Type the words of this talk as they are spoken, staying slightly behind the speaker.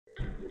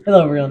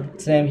Hello everyone,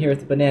 today I'm here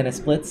with Banana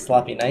Splits,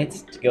 Sloppy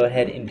Nights, to go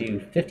ahead and do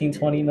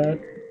 1520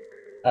 mode,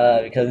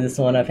 because this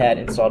one I've had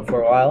installed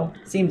for a while.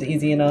 Seems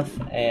easy enough,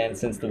 and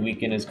since the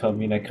weekend is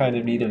coming, I kind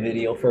of need a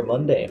video for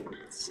Monday.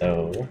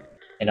 So,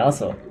 and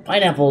also,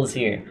 Pineapple is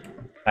here.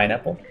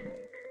 Pineapple?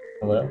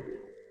 Hello?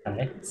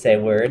 Hi. Say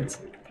words.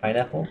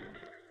 Pineapple?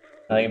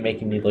 Now you're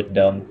making me look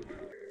dumb.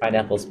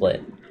 Pineapple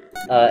Split.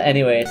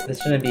 Anyways, this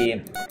shouldn't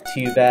be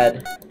too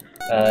bad.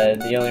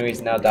 The only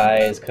reason I'll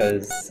die is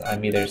because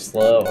I'm either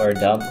slow or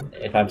dumb.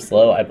 If I'm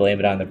slow, I blame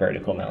it on the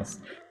vertical mouse.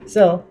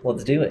 So,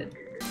 let's do it.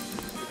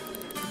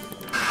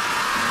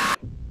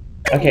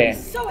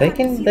 Okay, they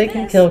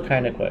can kill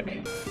kind of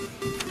quick.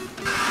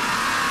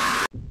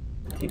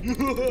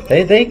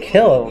 They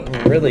kill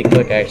really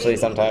quick actually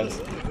sometimes.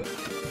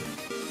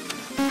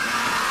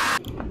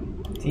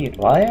 Dude,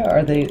 why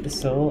are they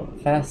so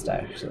fast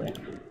actually?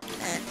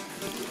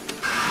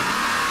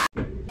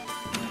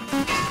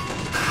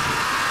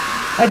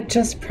 I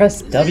just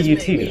pressed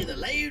W2.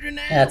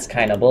 That's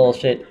kind of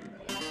bullshit.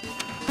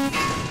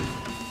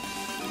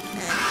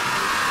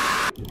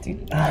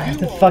 Dude,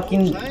 the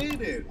fucking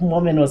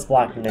woman was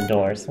blocking the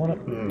doors. What a,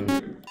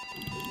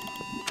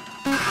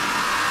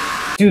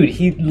 Dude,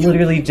 he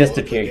literally just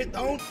appeared.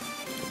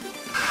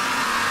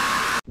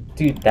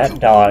 Dude, that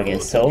dog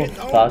is so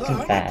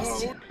fucking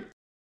fast.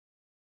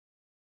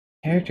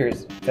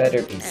 Characters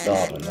better be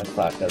stalled when the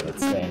clock does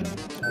its thing.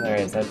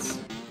 Otherwise, that's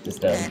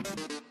just dumb.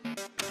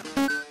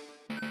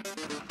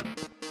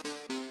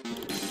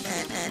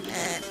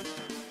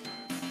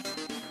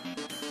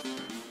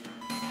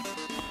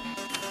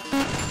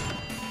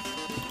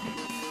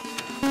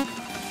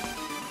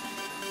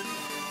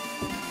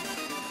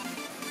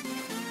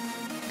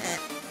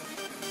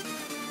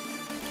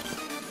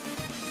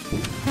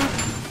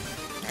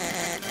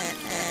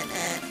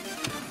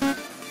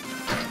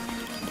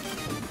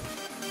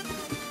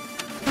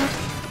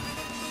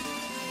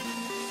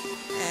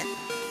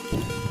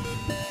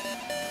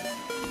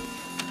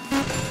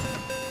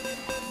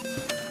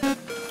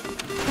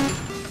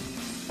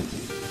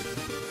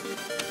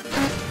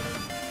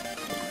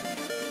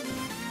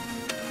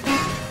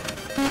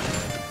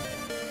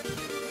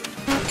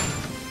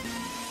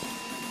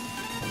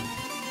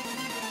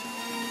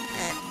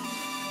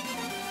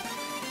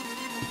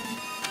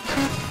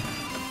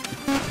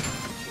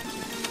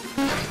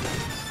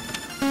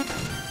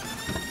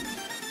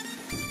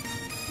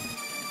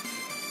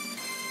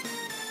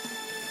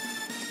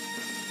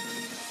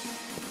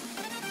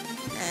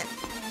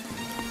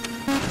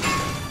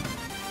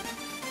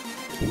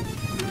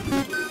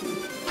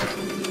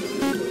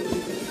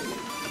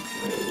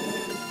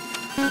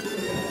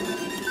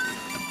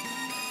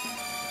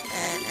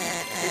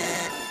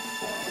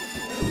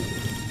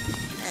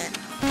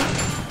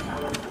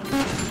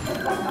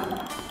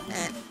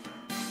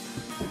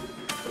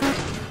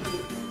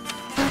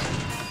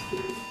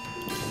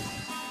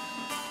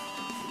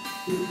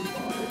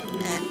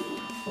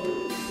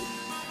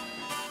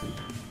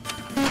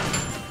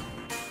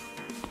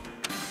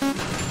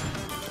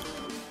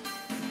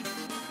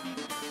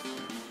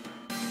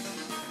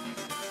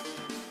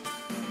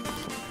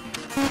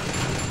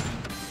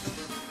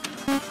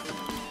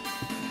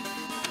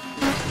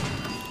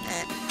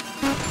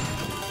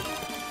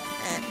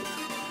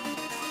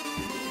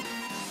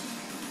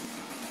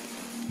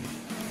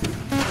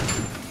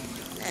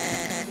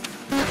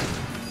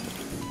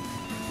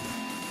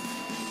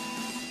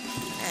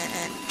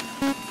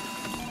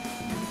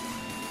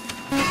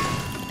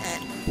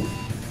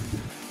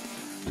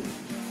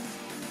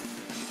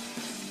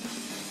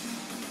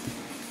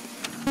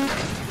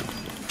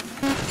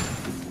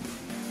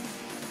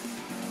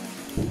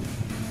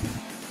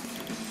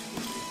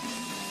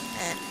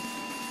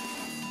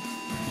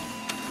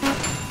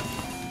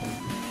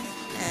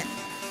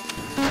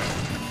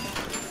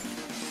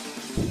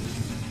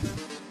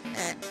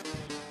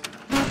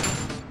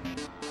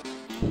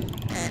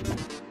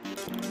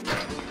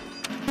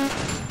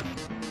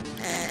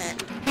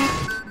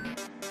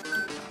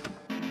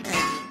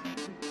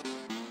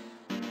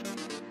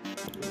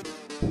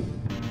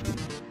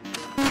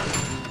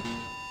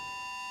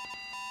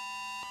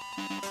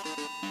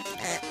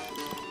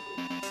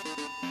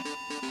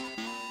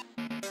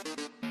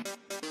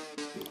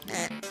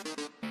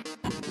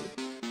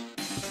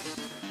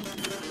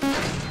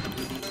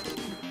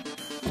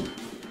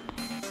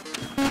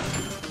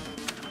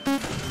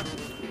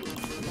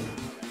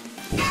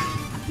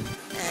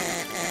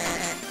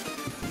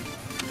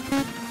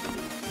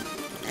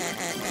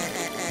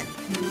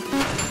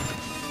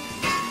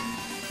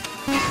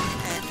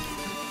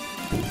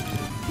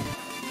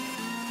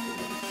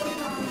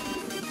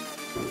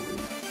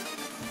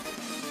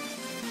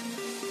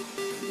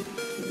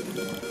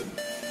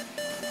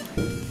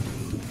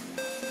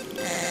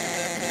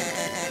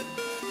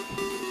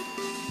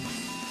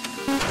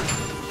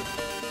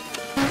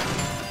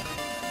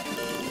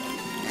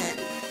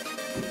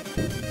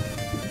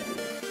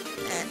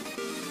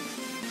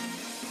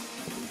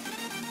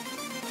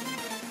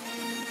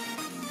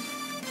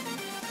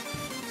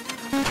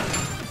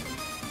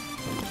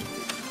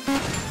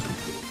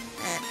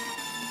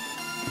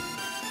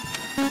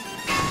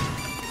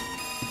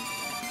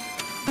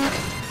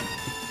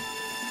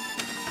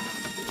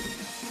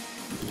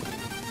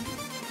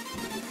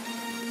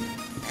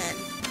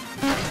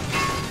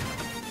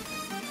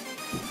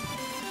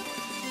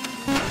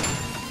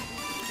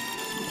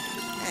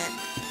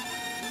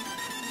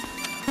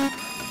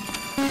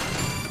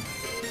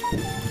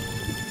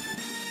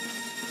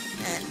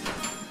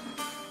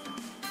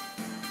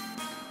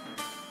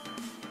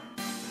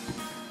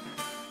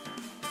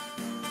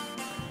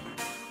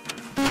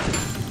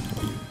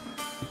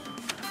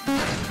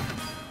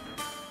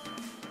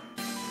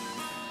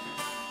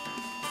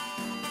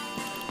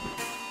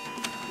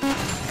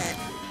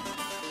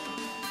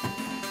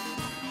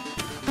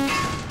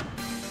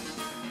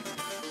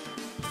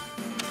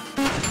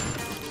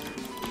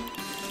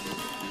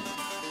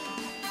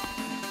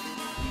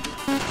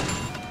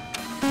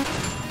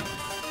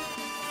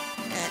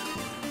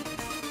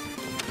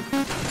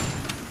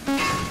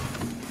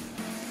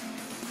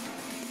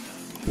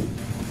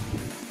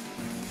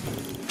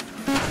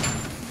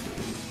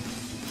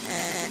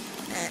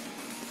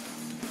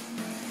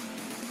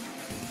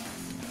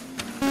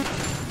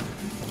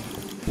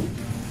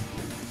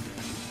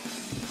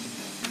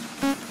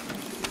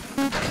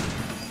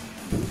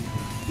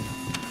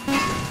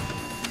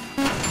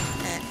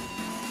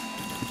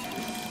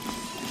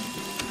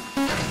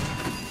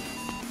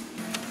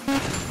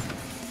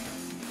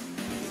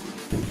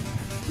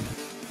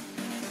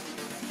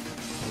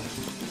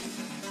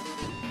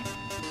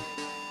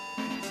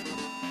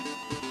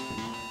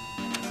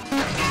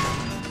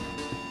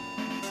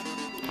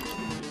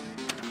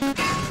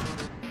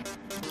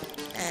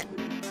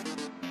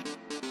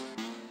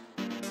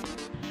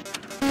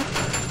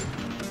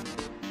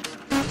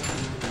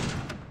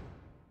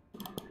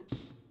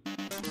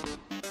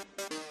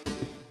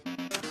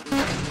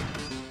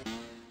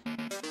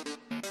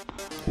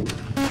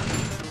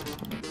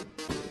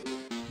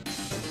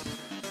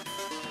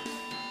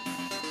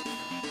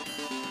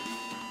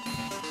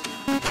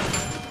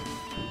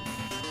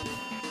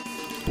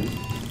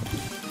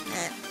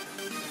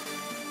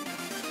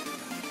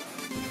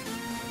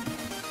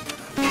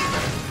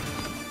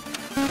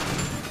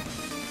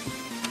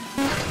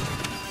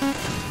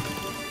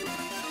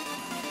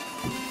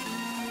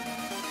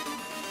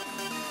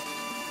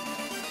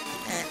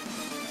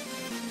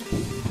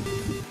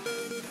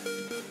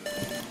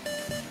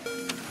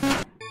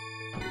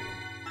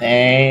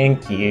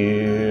 Thank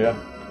you.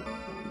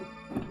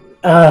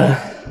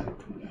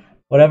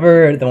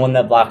 Whatever the one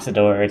that blocks the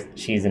door,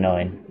 she's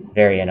annoying.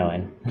 Very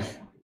annoying.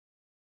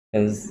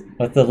 Because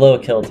with the low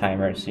kill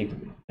timer, she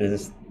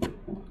is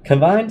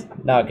combined,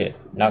 not good.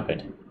 Not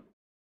good.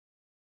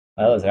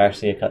 Oh, is there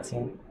actually a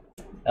cutscene?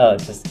 Oh,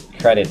 it's just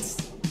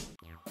credits.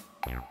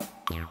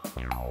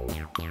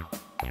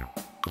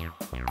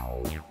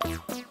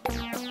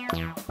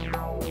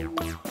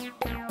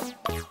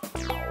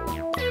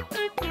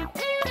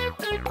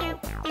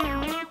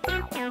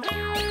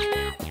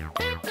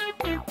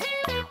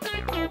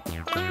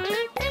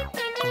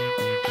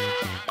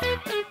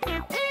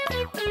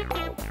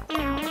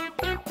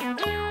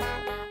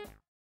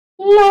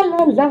 La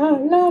la la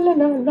la la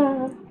la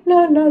la la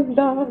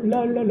la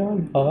la la la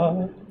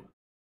la.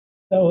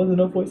 That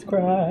wasn't a voice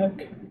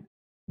crack.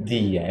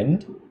 The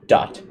end?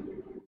 Dot.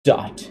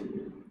 Dot.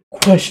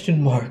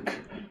 Question mark.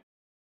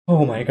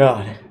 Oh my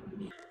god.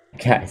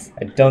 Guys,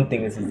 I don't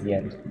think this is the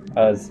end.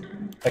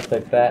 I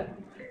clicked that.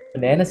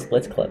 Banana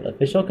Splits Club,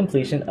 official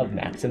completion of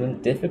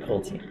maximum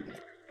difficulty.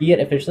 Be it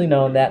officially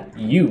known that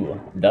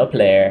you, the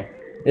player,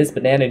 this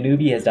banana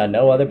newbie has done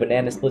no other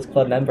Banana Splits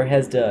Club member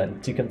has done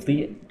to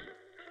complete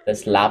the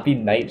sloppy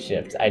night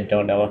shift. I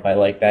don't know if I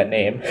like that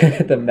name.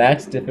 The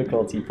max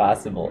difficulty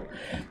possible.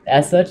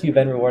 As such, you've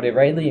been rewarded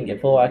rightly and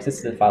get full access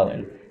to the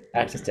following.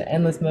 Access to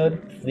Endless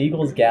Mode,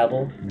 Fleagle's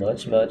Gavel,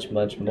 much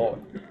more.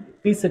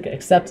 Please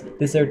accept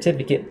the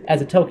certificate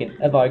as a token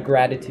of our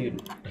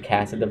gratitude. The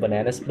cast of the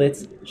Banana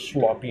Splits,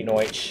 sloppy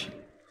noich.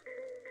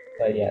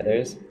 But yeah,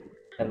 there's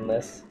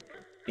Endless.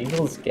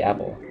 Fleagle's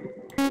Gavel.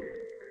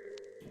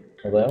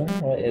 Hello?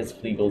 What is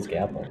Fleagle's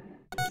Gavel?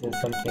 Is there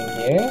something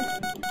here?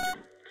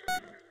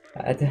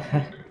 I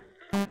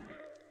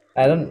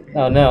don't.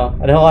 Oh no,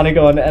 I don't want to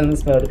go into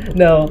endless mode.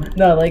 No,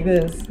 not like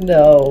this.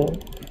 No.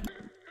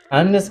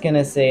 I'm just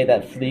gonna say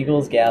that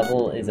Fleagle's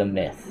Gavel is a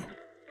myth.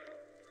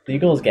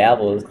 Fleagle's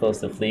Gavel is close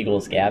to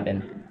Fleagle's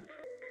Gabbin.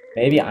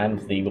 Maybe I'm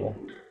Fleagle.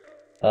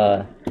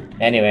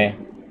 Anyway.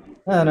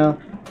 I don't know.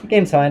 The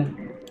game's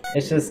fine.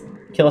 It's just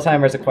kill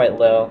timers are quite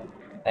low,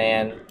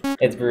 and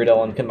it's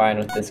brutal and combined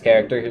with this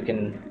character who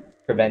can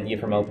prevent you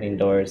from opening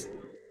doors.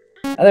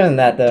 Other than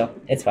that though,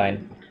 it's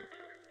fine.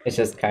 It's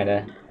just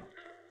kinda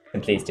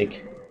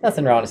simplistic.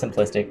 Nothing wrong with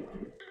simplistic.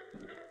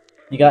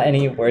 You got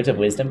any words of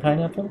wisdom,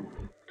 Pineapple?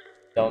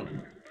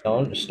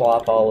 Don't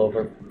slop all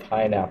over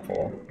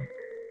Pineapple.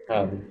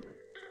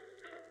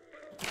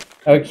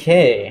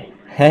 Okay.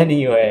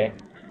 Anyway,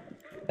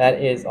 that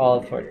is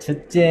all for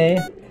today.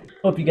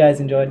 Hope you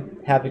guys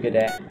enjoyed. Have a good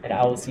day, and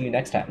I will see you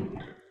next time.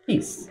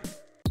 Peace.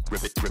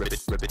 Ribbit,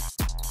 ribbit, ribbit,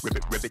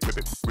 ribbit, ribbit,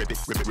 ribbit,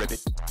 ribbit, ribbit,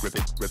 ribbit,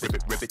 ribbit,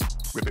 ribbit, ribbit,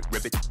 ribbit,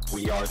 ribbit.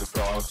 We are the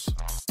frogs.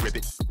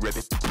 Ribbit,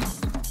 ribbit,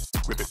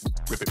 ribbit,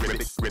 ribbit,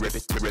 ribbit,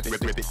 ribbit, ribbit,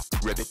 ribbit,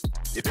 ribbit,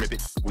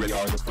 ribbit. We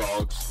are the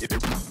frogs.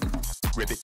 Ribbit.